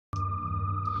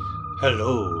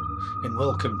Hello, and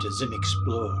welcome to ZIM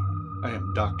Explore. I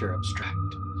am Dr.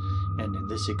 Abstract, and in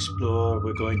this Explore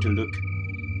we're going to look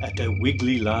at a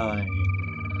wiggly line.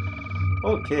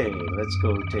 Okay, let's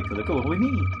go take a look at what we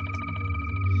need.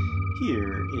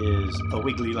 Here is a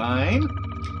wiggly line,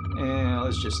 and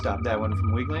let's just stop that one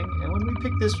from wiggling. And when we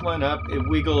pick this one up, it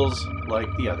wiggles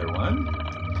like the other one.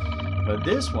 But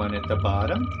this one at the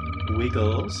bottom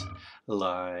wiggles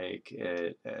like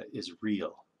it is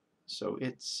real. So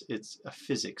it's a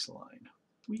physics line.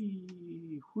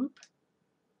 Whee, whoop,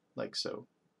 like so.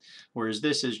 Whereas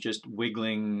this is just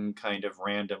wiggling kind of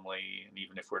randomly, and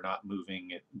even if we're not moving,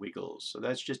 it wiggles. So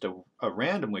that's just a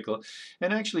random wiggle.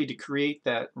 And actually to create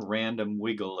that random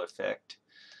wiggle effect,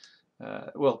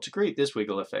 well, to create this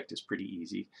wiggle effect is pretty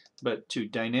easy, but to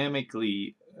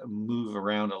dynamically move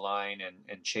around a line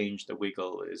and change the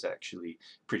wiggle is actually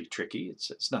pretty tricky.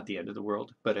 It's not the end of the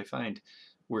world, but I find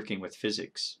working with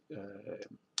physics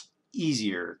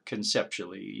easier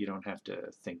conceptually. You don't have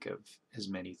to think of as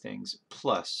many things.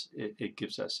 Plus, it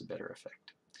gives us a better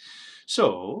effect.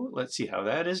 So let's see how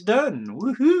that is done.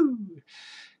 Woohoo!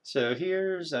 So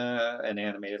here's an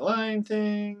animated line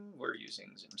thing. We're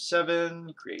using ZIM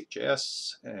 7,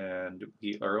 Create.js, and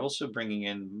we are also bringing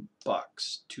in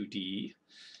Box 2D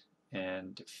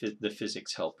and the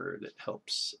physics helper that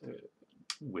helps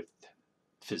with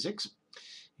physics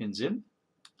in ZIM.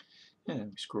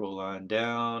 And we scroll on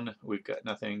down. We've got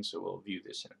nothing, so we'll view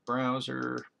this in a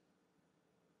browser.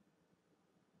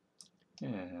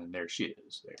 And there she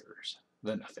is. There's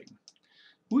the nothing.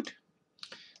 Woot.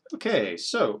 Okay,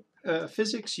 so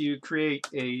physics, you create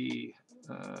a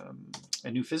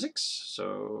new physics.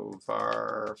 So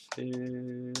var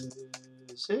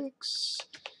physics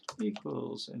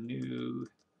equals a new,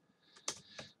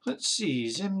 let's see,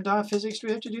 zim.physics. Do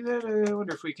we have to do that? I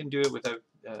wonder if we can do it without,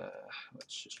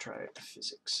 let's just try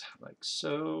physics like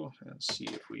so. Let's see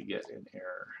if we get an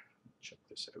error. Check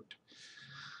this out.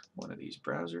 One of these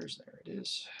browsers, there it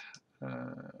is.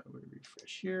 We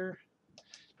refresh here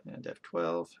and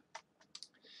F12.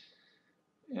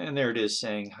 And there it is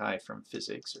saying hi from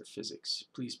physics or physics.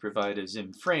 Please provide a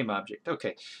ZIM frame object.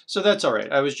 Okay, so that's all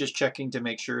right. I was just checking to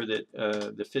make sure that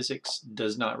the physics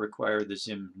does not require the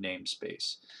ZIM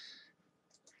namespace.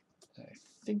 I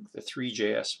think the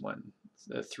 3JS one,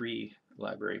 the 3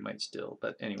 library might still,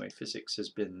 but anyway, physics has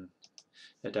been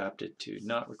adapted to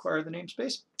not require the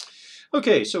namespace.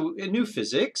 Okay, so a new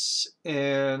physics,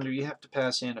 and we have to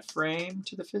pass in a frame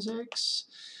to the physics.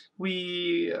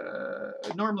 We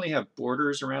normally have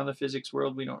borders around the physics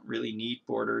world. We don't really need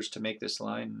borders to make this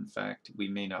line. In fact, we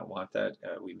may not want that.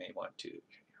 We may want to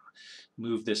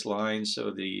move this line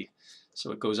so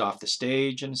it goes off the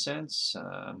stage in a sense.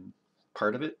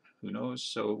 Part of it, who knows?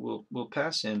 So we'll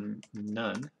pass in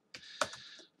none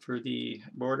for the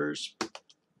borders,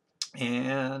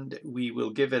 and we will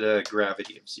give it a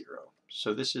gravity of 0.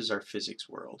 So this is our physics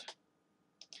world.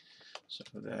 So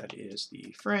that is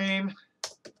the frame,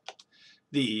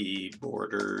 the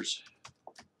borders,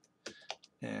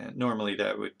 and normally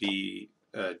that would be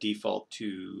default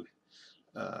to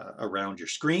around your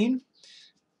screen,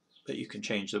 but you can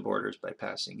change the borders by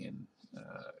passing in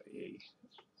a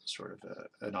sort of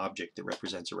an object that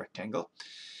represents a rectangle.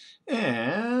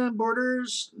 And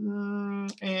borders,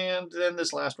 and then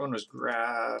this last one was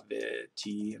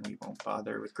gravity, and we won't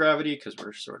bother with gravity because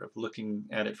we're sort of looking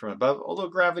at it from above, although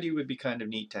gravity would be kind of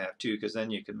neat to have too, because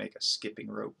then you can make a skipping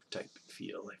rope type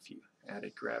feel if you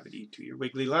added gravity to your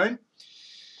wiggly line.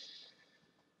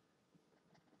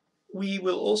 We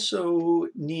will also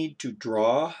need to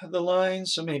draw the line,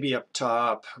 so maybe up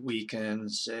top we can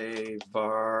say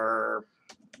var,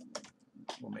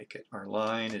 we'll make it our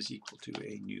line is equal to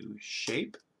a new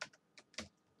shape.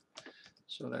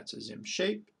 So that's a ZIM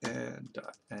shape, and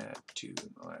dot add to,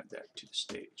 I'll add that to the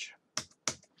stage.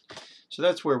 So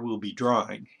that's where we'll be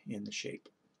drawing in the shape.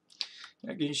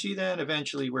 Now can you see that?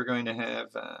 Eventually we're going to have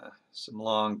some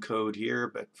long code here,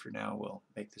 but for now we'll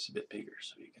make this a bit bigger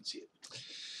so you can see it.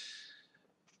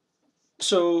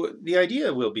 So the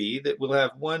idea will be that we'll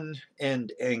have one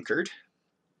end anchored,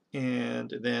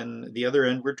 and then the other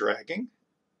end we're dragging.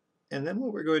 And then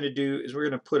what we're going to do is we're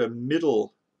going to put a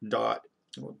middle dot.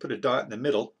 We'll put a dot in the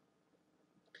middle,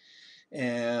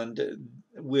 and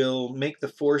we'll make the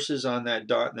forces on that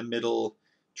dot in the middle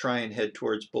try and head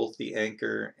towards both the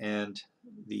anchor and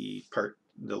the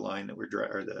line that we're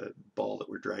dragging, or the ball that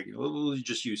we're dragging. We'll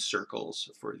just use circles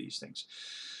for these things.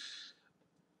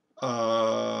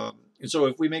 And so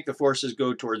if we make the forces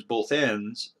go towards both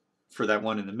ends for that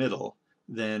one in the middle,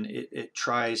 then it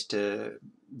tries to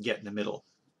get in the middle.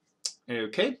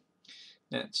 Okay,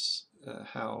 that's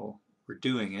how we're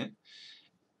doing it.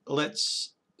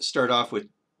 Let's start off with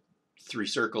 3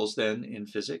 circles then in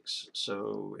physics.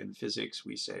 So in physics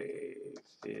we say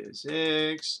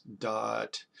physics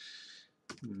dot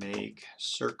make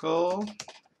circle,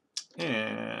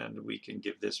 and we can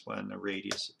give this one a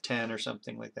radius of 10 or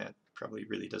something like that. Probably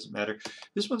really doesn't matter.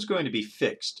 This one's going to be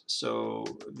fixed, so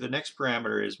the next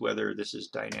parameter is whether this is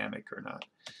dynamic or not.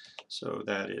 So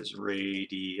that is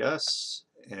radius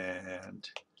and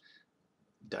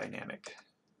dynamic.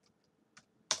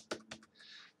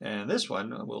 And this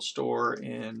one we'll store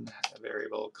in a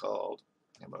variable called,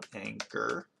 how about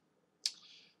anchor,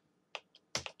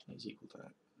 is equal to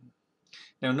that.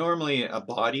 Now normally a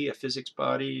body, a physics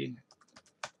body,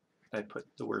 I put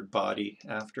the word body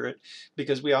after it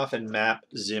because we often map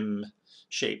ZIM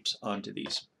shapes onto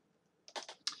these.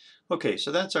 Okay,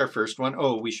 so that's our first one.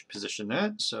 Oh, we should position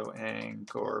that. So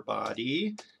anchor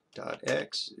body dot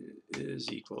x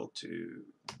is equal to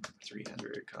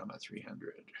 300 comma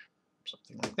 300,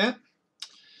 something like that.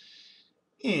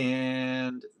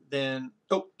 And then,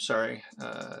 oh, sorry.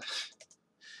 I'm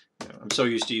so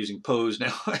used to using pose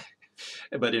now.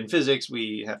 But in physics,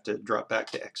 we have to drop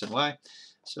back to x and y.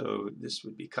 So this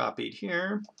would be copied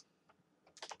here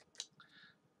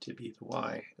to be the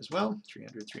y as well,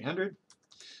 300, 300.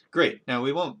 Great. Now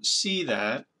we won't see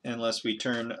that unless we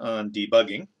turn on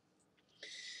debugging.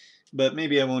 But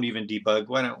maybe I won't even debug.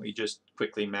 Why don't we just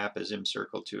quickly map a ZIM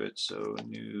circle to it? So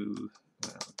new,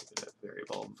 well, give it a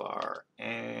variable var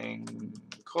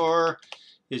anchor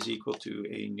is equal to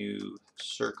a new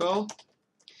circle.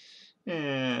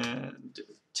 And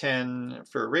 10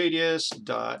 for radius,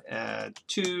 dot add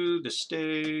to the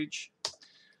stage.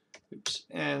 Oops.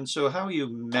 And so how you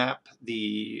map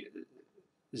the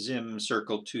ZIM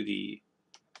circle to the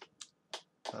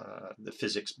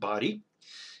physics body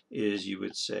is you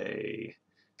would say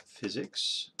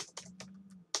physics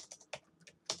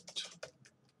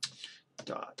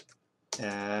dot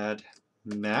add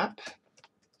map,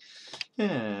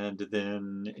 and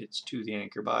then it's to the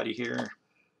anchor body here.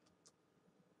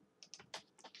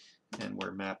 And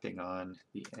we're mapping on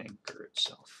the anchor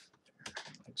itself,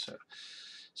 like so.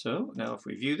 So now if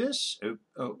we view this, I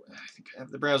think I have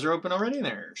the browser open already.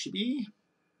 There should be.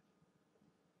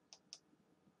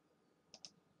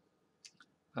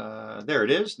 There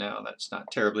it is. Now that's not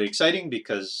terribly exciting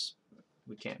because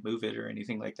we can't move it or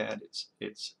anything like that.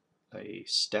 It's a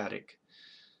static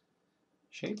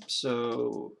shape.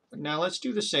 So now let's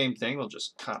do the same thing. We'll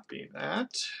just copy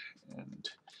that and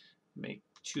make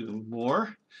 2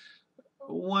 more.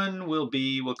 One will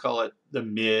be, we'll call it the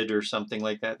mid or something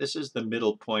like that. This is the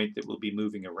middle point that we'll be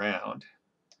moving around.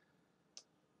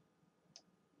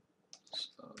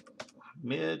 So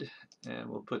mid, and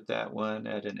we'll put that one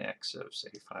at an x of, say,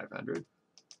 500.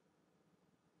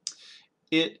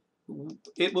 It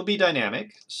will be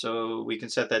dynamic, so we can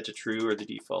set that to true, or the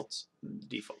default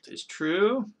is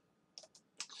true.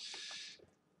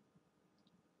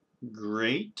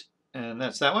 Great, and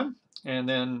that's that one. And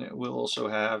then we'll also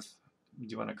have, do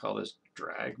you want to call this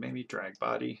drag, maybe drag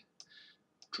body,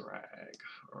 drag,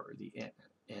 or the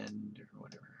end, or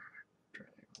whatever. Drag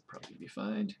will probably be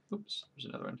fine. Oops, there's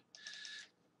another one.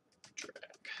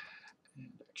 Drag,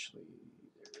 and actually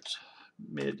there's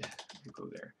mid, we'll go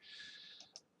there.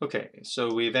 Okay,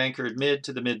 so we've anchored mid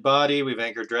to the mid body, we've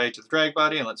anchored drag to the drag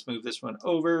body, and let's move this one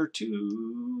over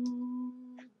to,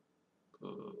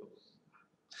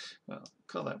 well,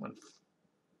 call that one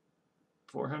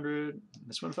 400,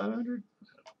 this one 500,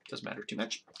 doesn't matter too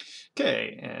much.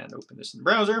 Okay, and open this in the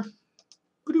browser.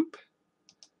 Boop.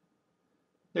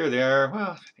 There they are.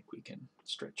 Well, I think we can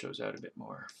stretch those out a bit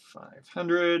more.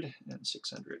 500 and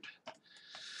 600.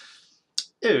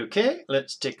 Okay,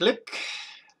 let's take a look.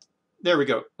 There we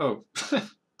go. Oh,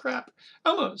 crap,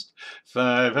 almost.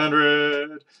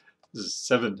 500,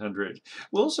 700.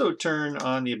 We'll also turn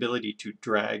on the ability to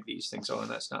drag these things. Oh, and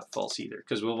that's not false either,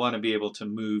 because we'll want to be able to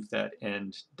move that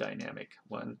end dynamic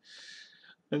one.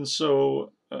 And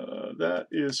so that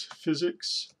is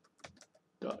physics.drag.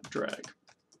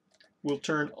 We'll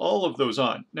turn all of those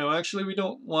on. Now, actually, we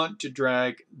don't want to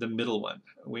drag the middle one.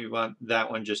 We want that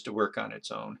one just to work on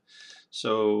its own.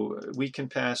 So we can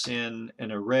pass in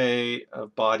an array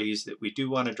of bodies that we do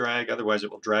want to drag. Otherwise,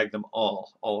 it will drag them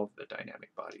all of the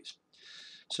dynamic bodies.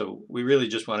 So we really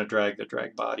just want to drag the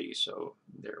drag body. So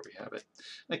there we have it.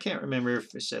 I can't remember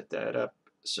if I set that up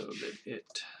so that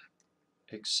it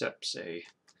accepts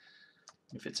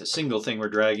if it's a single thing we're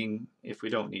dragging, if we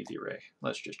don't need the array.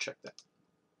 Let's just check that.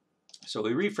 So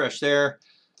we refresh there.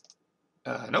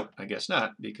 Nope, I guess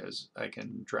not, because I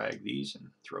can drag these and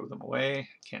throw them away.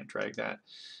 Can't drag that.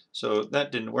 So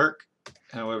that didn't work.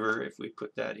 However, if we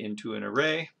put that into an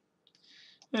array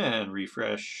and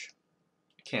refresh,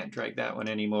 can't drag that one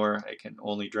anymore. I can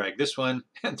only drag this one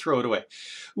and throw it away,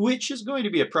 which is going to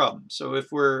be a problem. So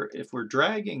if we're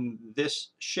dragging this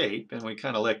shape and we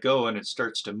kind of let go and it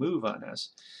starts to move on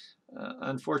us,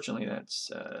 unfortunately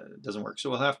that's doesn't work. So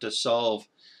we'll have to solve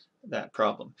that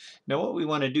problem. Now what we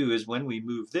want to do is when we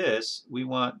move this, we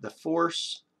want the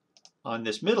force on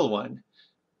this middle one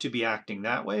to be acting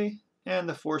that way and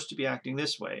the force to be acting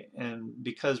this way. And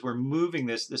because we're moving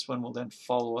this, this one will then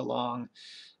follow along,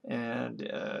 and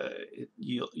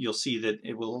you'll see that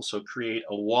it will also create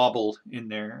a wobble in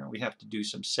there. We have to do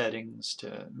some settings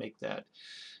to make that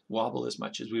wobble as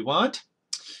much as we want.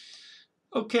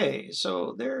 Okay,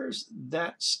 so there's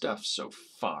that stuff so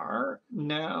far.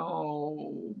 Now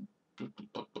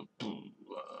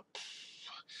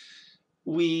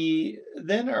we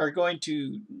then are going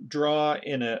to draw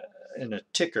in a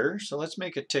ticker. So let's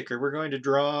make a ticker. We're going to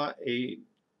draw a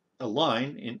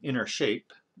line in our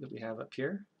shape that we have up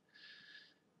here.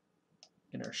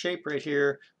 In our shape right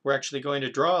here, we're actually going to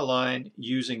draw a line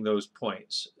using those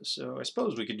points. So I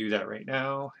suppose we could do that right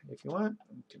now if you want.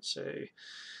 We can say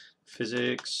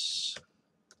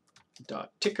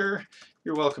physics.ticker.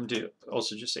 You're welcome to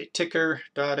also just say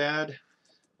ticker.add,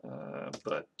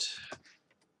 but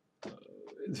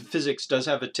physics does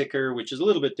have a ticker, which is a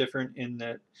little bit different in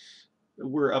that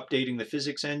we're updating the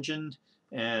physics engine,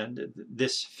 and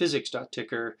this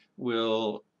physics.ticker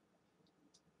will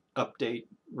update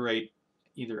right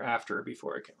either after or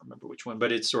before, I can't remember which one,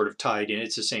 but it's sort of tied in.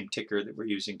 It's the same ticker that we're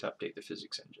using to update the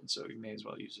physics engine, so you may as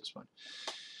well use this one.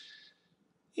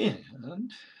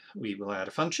 And we will add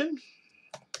a function.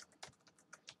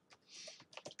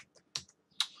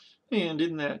 And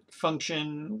in that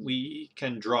function, we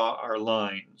can draw our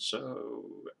line. So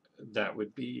that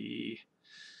would be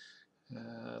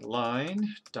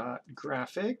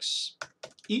line.graphics.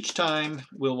 Each time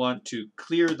we'll want to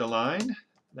clear the line.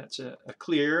 That's a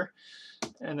clear.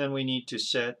 And then we need to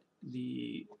set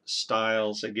the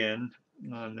styles again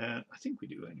on that. I think we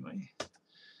do anyway.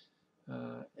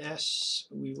 S,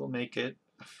 we will make it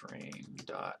a frame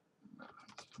dot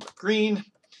green.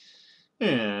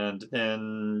 And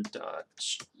then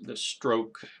the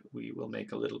stroke we will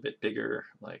make a little bit bigger,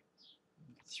 like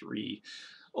 3.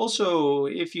 Also,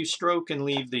 if you stroke and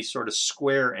leave the sort of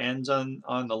square ends on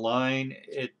the line,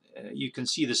 you can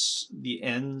see the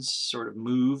ends sort of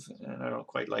move, and I don't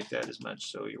quite like that as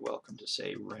much, so you're welcome to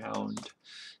say round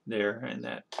there, and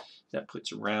that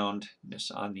puts roundness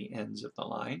on the ends of the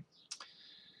line.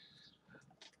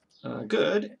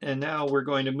 Good, and now we're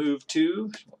going to move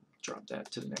to, drop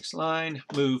that to the next line,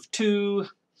 move to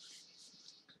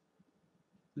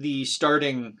the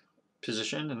starting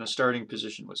position, and the starting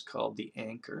position was called the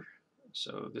anchor.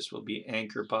 So this will be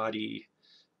anchor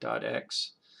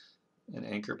body.x and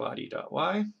anchor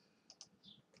body.y.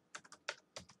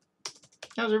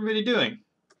 How's everybody doing?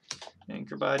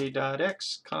 Anchor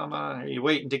body.x, comma, are you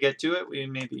waiting to get to it? We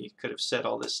maybe could have set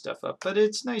all this stuff up, but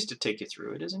it's nice to take you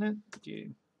through it, isn't it? Do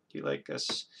you like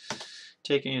us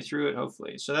taking you through it?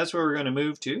 Hopefully. So that's where we're going to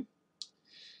move to.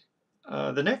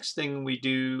 The next thing we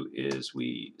do is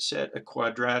we set a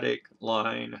quadratic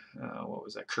line, what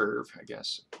was that, curve, I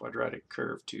guess, quadratic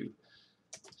curve to,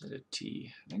 is it a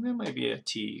T? I think that might be a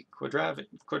T,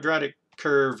 quadratic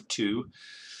curve 2.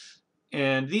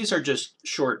 And these are just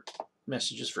short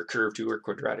messages for curve 2 or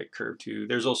quadratic curve 2.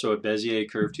 There's also a Bezier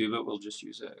curve 2, but we'll just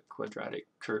use a quadratic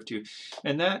curve 2.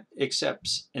 And that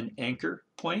accepts an anchor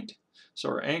point. So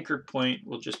our anchored point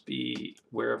will just be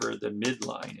wherever the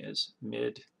midline is,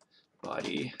 mid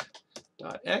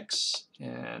body.x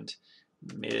and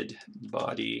mid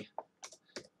body.y,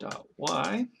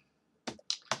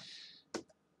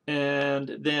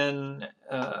 and then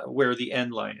where the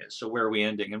end line is, so where are we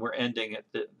ending, and we're ending at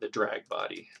the drag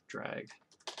body.x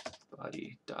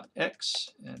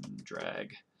and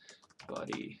drag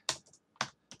body.y.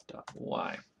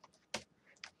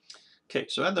 Okay,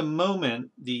 so at the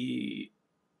moment the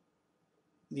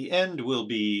end will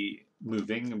be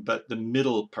moving, but the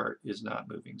middle part is not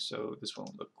moving, so this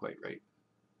won't look quite right.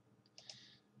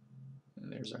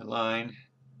 And there's our line.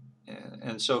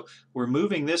 And so we're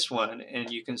moving this one,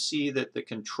 and you can see that the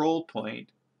control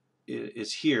point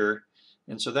is here.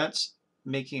 And so that's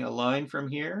making a line from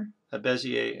here, a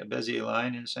Bezier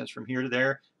line in a sense from here to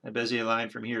there, a Bezier line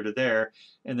from here to there,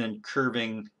 and then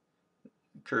curving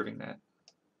that.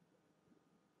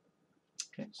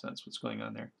 Okay, so that's what's going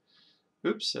on there.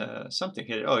 Oops, something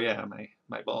hit it. Oh yeah,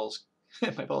 my balls,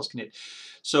 my balls can hit.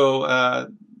 So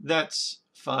that's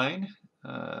fine,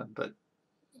 but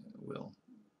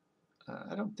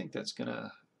I don't think that's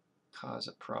gonna cause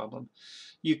a problem.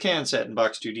 You can set in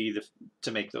box 2D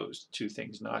to make those two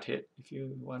things not hit if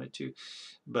you wanted to,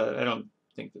 but I don't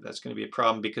think that that's going to be a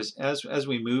problem, because as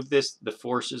we move this, the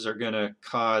forces are going to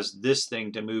cause this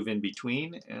thing to move in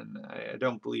between, and I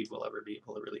don't believe we'll ever be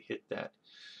able to really hit that. At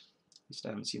least I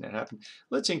haven't seen that happen.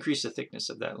 Let's increase the thickness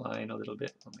of that line a little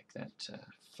bit. I'll make that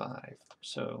 5.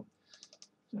 So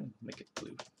make it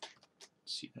blue.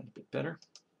 See that a bit better.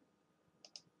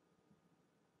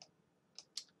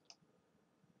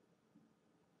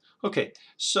 Okay,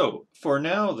 so for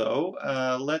now though,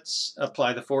 let's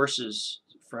apply the forces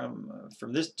from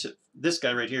this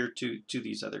guy right here to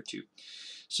these other two.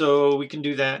 So we can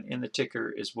do that in the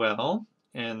ticker as well,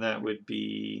 and that would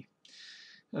be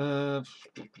let's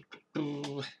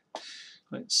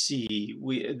see.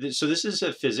 So this is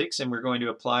a physics, and we're going to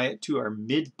apply it to our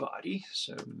mid body.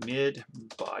 So mid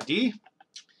body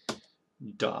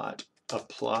dot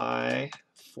apply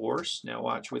force. Now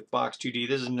watch with box 2D.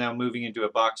 This is now moving into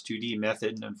a box 2D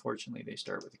method, and unfortunately they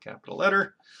start with a capital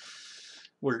letter.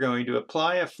 We're going to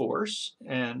apply a force,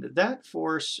 and that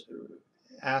force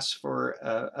asks for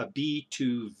a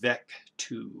B2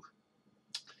 vec2.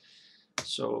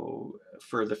 So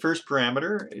for the first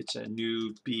parameter, it's a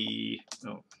new B2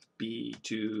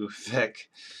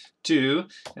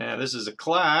 vec2. This is a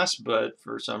class, but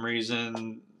for some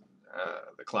reason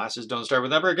the classes don't start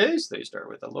with uppercase, they start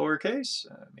with a lowercase.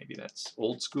 Maybe that's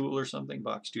old school or something.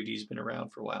 Box 2D's been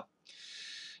around for a while.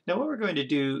 Now what we're going to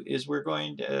do is we're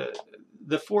going to,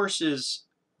 the force is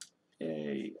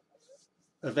a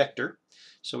vector,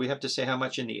 so we have to say how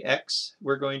much in the x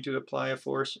we're going to apply a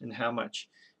force and how much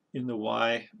in the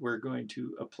y we're going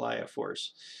to apply a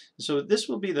force. So this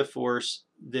will be the force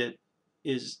that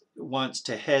wants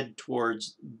to head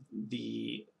towards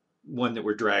the one that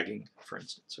we're dragging, for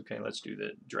instance. Okay, let's do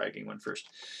the dragging one first.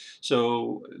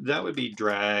 So that would be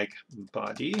drag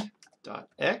body dot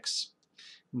x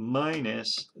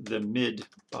minus the mid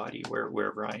body,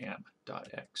 wherever I am, dot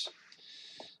x.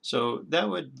 So that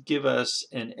would give us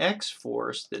an x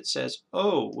force that says,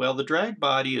 oh, well, the drag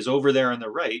body is over there on the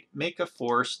right. Make a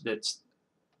force that's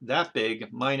that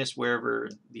big minus wherever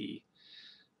the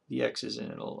x is,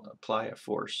 and it'll apply a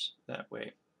force that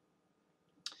way.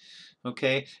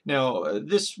 Okay, now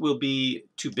this will be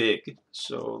too big,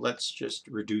 so let's just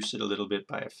reduce it a little bit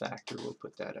by a factor. We'll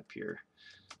put that up here.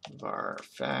 Var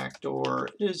factor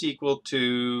is equal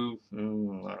to, I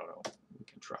don't know, we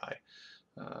can try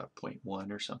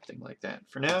 0.1 or something like that.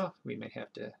 For now, we may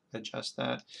have to adjust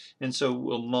that. And so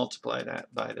we'll multiply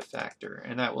that by the factor,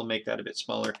 and that will make that a bit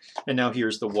smaller. And now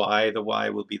here's the y. The y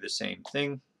will be the same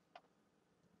thing,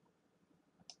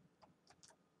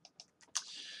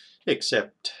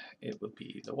 except it will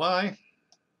be the y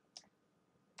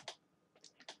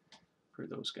for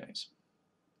those guys.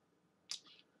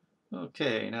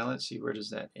 Okay, now let's see, where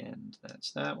does that end?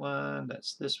 That's that one,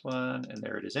 that's this one, and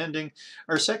there it is ending.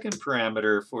 Our second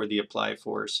parameter for the apply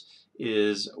force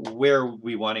is where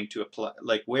we wanting to apply,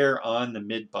 like where on the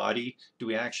mid body do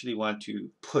we actually want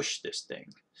to push this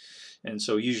thing. And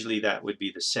so usually that would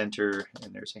be the center,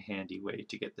 and there's a handy way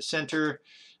to get the center.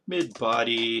 Mid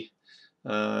body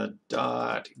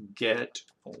dot get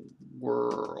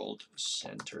world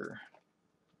center,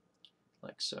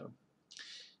 like so.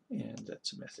 And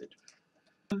that's a method.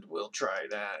 And we'll try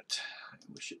that. I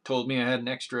wish it told me I had an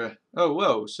extra. Oh,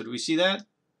 whoa. So do we see that?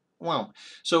 Wow.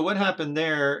 So what happened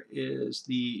there is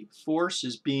the force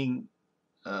is being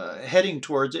heading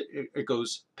towards it. It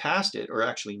goes past it, or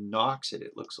actually knocks it,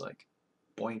 it looks like.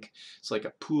 Boink. It's like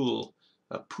a pool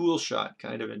shot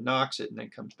kind of. It knocks it and then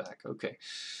comes back. Okay.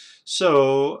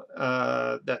 So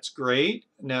that's great.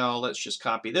 Now let's just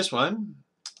copy this one.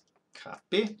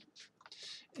 Copy.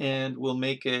 And we'll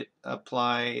make it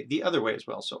apply the other way as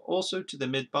well. So also to the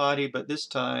mid body, but this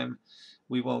time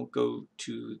we won't go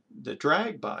to the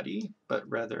drag body, but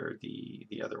rather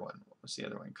the other one. What was the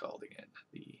other one called again?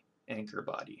 The anchor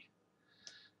body.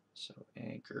 So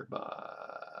anchor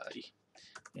body,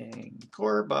 and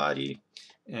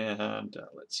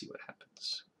let's see what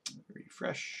happens.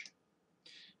 Refresh.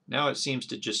 Now it seems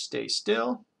to just stay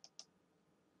still.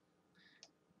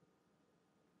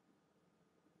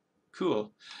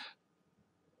 Cool.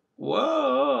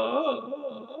 Whoa!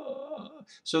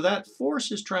 So that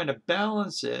force is trying to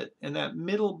balance it, and that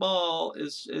middle ball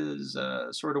is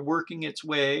sort of working its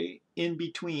way in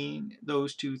between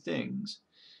those two things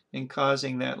and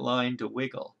causing that line to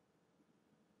wiggle.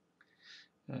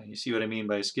 You see what I mean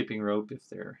by a skipping rope? If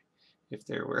there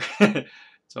were,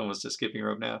 it's almost a skipping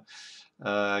rope now.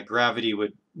 Gravity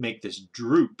would make this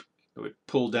droop. It would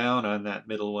pull down on that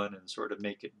middle one and sort of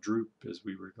make it droop as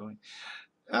we were going.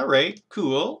 All right,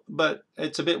 cool, but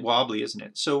it's a bit wobbly, isn't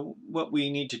it? So what we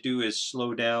need to do is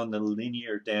slow down the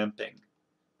linear damping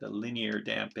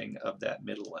of that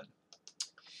middle one.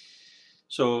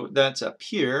 So that's up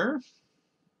here.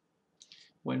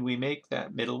 When we make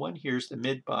that middle one, here's the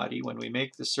mid body. When we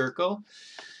make the circle,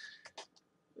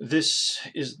 this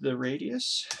is the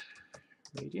radius,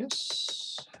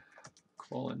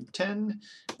 colon 10,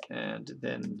 and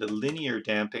then the linear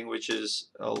damping, which is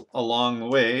a long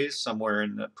way somewhere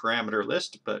in the parameter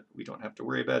list, but we don't have to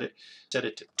worry about it. Set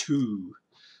it to 2.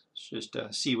 Let's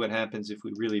just see what happens if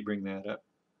we really bring that up.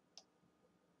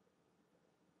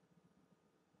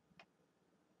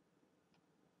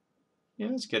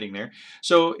 Yeah, it's getting there.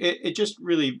 So it just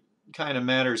really kind of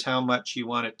matters how much you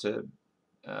want it to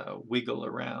wiggle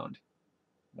around.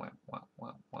 Wow, wow,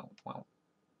 wow, wow, wow.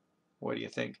 What do you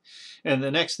think? And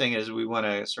the next thing is we want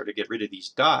to sort of get rid of these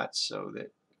dots so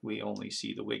that we only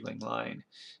see the wiggling line.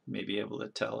 May be able to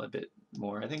tell a bit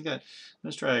more. I think that,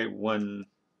 let's try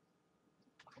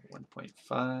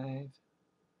 1.5.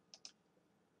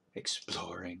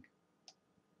 Exploring.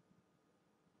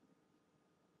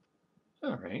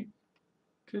 All right,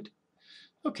 good.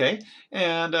 Okay,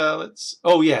 and let's,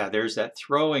 oh yeah, there's that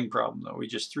throwing problem though. We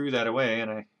just threw that away and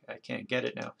I can't get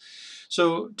it now.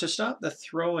 So to stop the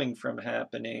throwing from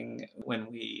happening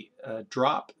when we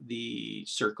drop the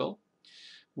circle,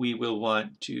 we will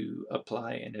want to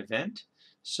apply an event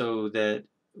so that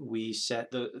we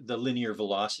set the linear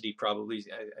velocity, probably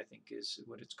I think is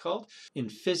what it's called. In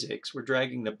physics, we're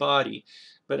dragging the body,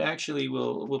 but actually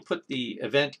we'll put the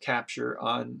event capture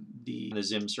on the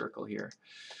ZIM circle here.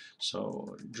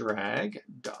 So drag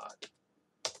dot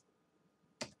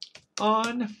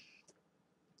on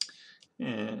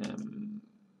and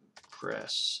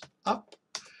press up.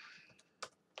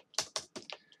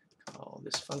 Call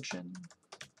this function.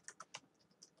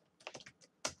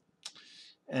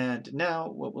 And now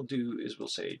what we'll do is we'll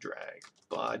say drag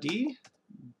body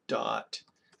dot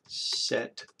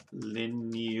set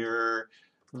linear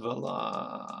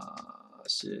velocity.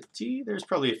 There's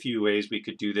probably a few ways we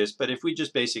could do this, but if we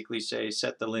just basically say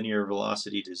set the linear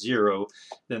velocity to 0,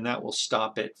 then that will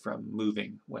stop it from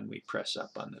moving when we press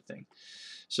up on the thing.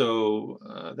 So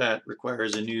that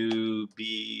requires a new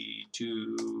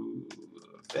b2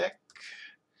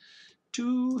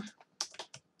 vec2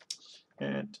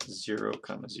 at 0,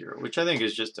 0, which I think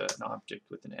is just an object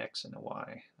with an x and a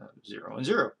y, 0 and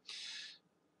 0.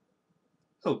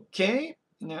 Okay,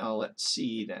 now let's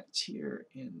see, that's here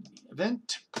in the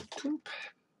event.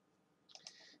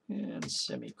 And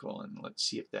semicolon, let's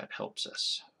see if that helps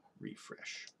us.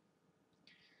 Refresh.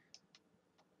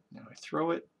 Now I throw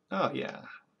it, oh yeah,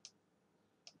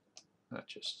 that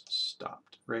just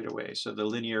stopped right away. So the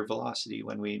linear velocity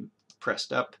when we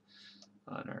pressed up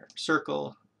on our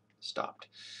circle stopped.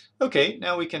 Okay,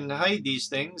 now we can hide these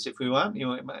things if we want.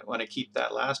 You might want to keep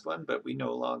that last one, but we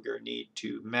no longer need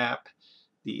to map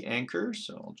the anchor,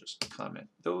 so I'll just comment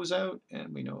those out,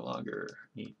 and we no longer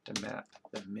need to map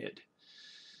the mid.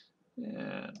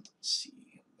 And let's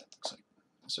see what that looks like.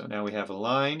 So now we have a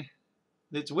line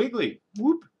that's wiggly.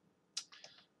 Whoop!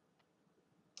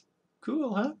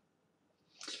 Cool, huh?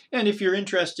 And if you're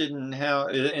interested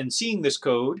in seeing this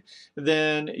code,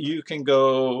 then you can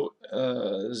go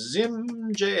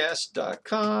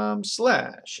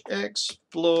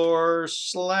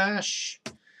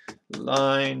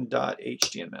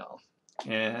zimjs.com/explore/line.html.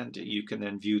 And you can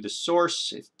then view the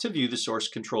source. To view the source,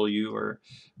 Control U or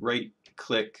right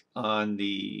click on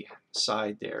the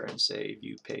side there and say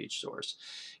view page source.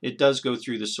 It does go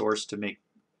through the source to make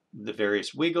the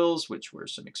various wiggles, which were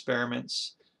some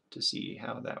experiments to see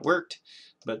how that worked,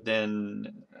 but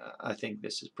then I think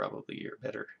this is probably your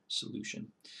better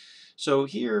solution. So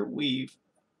here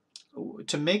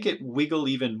to make it wiggle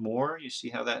even more, you see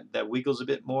how that wiggles a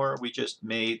bit more, we just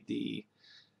made the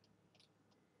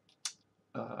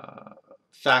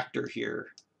factor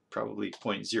here probably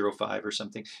 0.05 or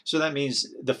something. So that means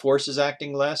the force is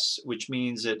acting less, which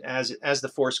means that as the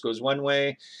force goes one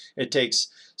way, it takes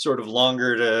sort of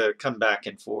longer to come back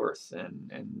and forth,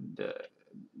 and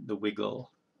the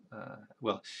wiggle,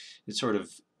 well, it sort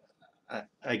of,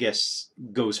 I guess,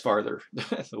 goes farther.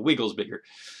 The wiggle's bigger.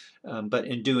 But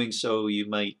in doing so, you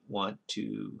might want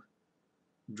to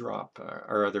drop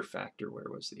our other factor. Where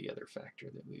was the other factor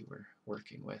that we were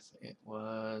working with? It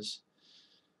was,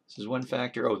 this is one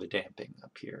factor, oh, the damping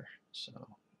up here.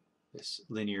 So this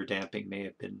linear damping may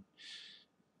have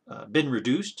been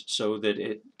reduced so that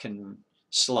it can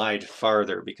slide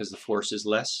farther because the force is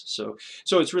less. So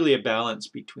it's really a balance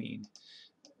between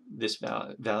this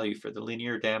value for the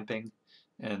linear damping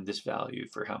and this value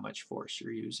for how much force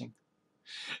you're using.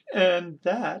 And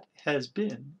that has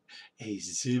been a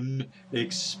ZIM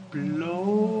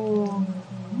Explore.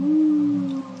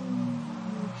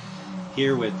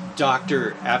 Here with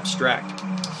Dr. Abstract.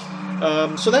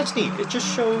 So that's neat. It just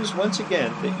shows once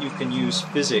again that you can use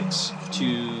physics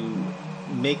to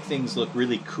make things look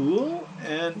really cool,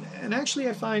 and actually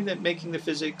I find that making the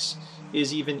physics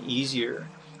is even easier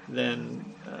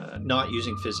than not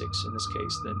using physics in this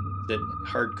case, than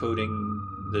hard coding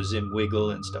the ZIM wiggle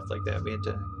and stuff like that. We had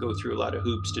to go through a lot of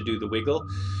hoops to do the wiggle.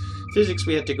 Physics,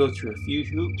 we had to go through a few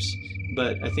hoops,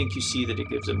 but I think you see that it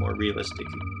gives a more realistic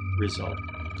result.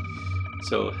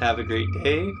 So have a great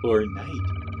day or night.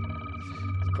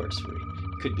 Of course, we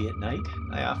could be at night.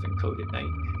 I often code at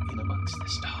night in amongst the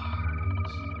stars.